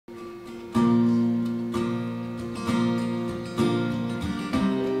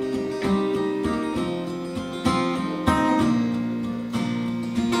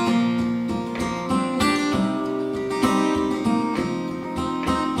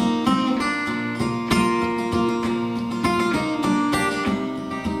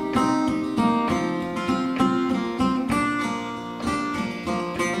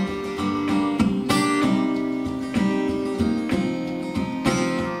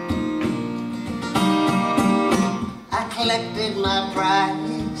collected my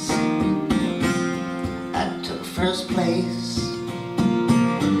prize. I took first place,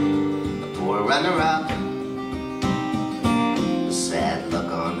 the poor runner-up, the sad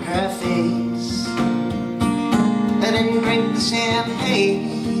look on her face. I didn't drink the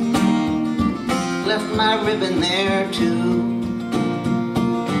champagne, left my ribbon there too.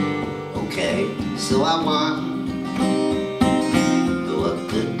 Okay, so I won, but what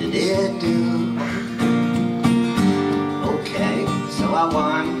good did it do? Okay, so I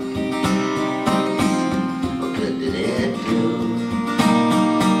won, what good did it do?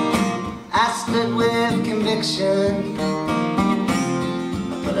 I stood with conviction,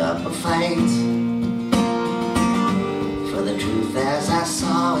 I put up a fight for the truth as I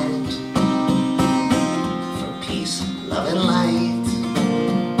saw it, for peace, love and light.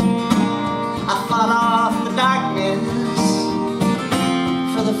 I fought off the darkness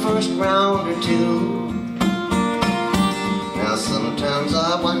for the first round or two. Now sometimes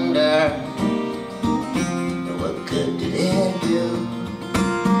I wonder, what good did it do?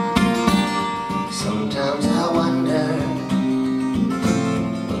 Sometimes I wonder,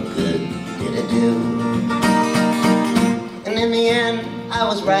 what good did it do? And in the end I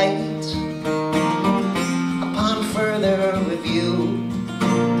was right, upon further review.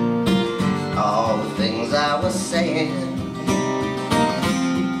 All the things I was saying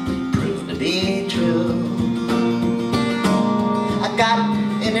proved to be true. I got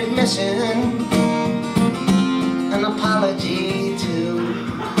an admission, an apology too.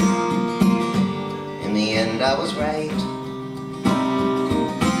 In the end I was right,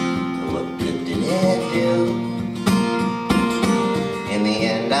 what good did it do? In the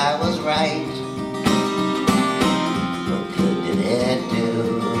end I was right, what good did it do?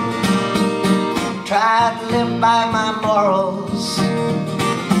 Tried to live by my morals,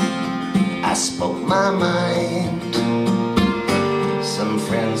 I spoke my mind. Some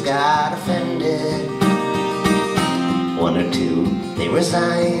friends got offended, one or two they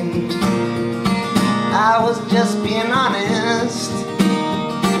resigned. I was just being honest,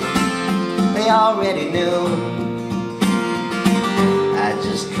 they already knew. I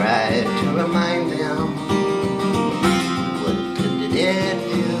just tried to remind them, what good did it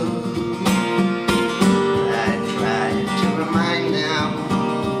do?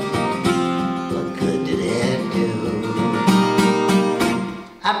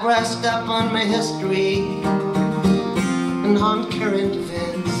 I brushed up on my history and on current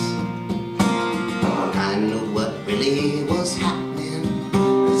events. I knew what really was happening,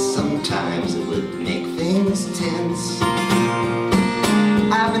 and sometimes it would make things tense.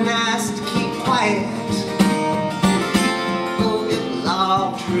 I've been asked to keep quiet, oh, it was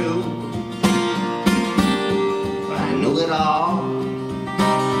all true, but I knew it all.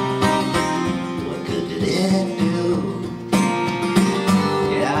 What good did it do?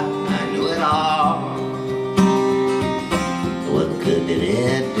 What good did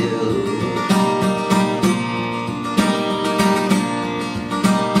it do?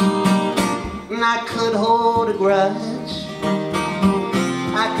 And I could hold a grudge,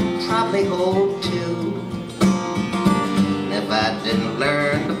 I could probably hold two. And if I didn't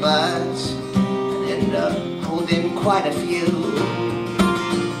learn to budge, I'd end up holding quite a few.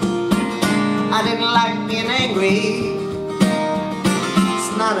 I didn't like being angry,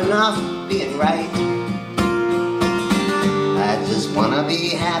 it's not enough being right. I just wanna be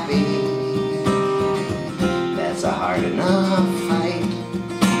happy, that's a hard enough fight.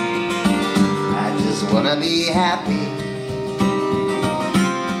 I just wanna be happy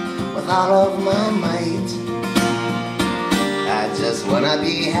with all of my might. I just wanna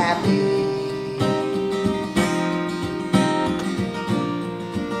be happy.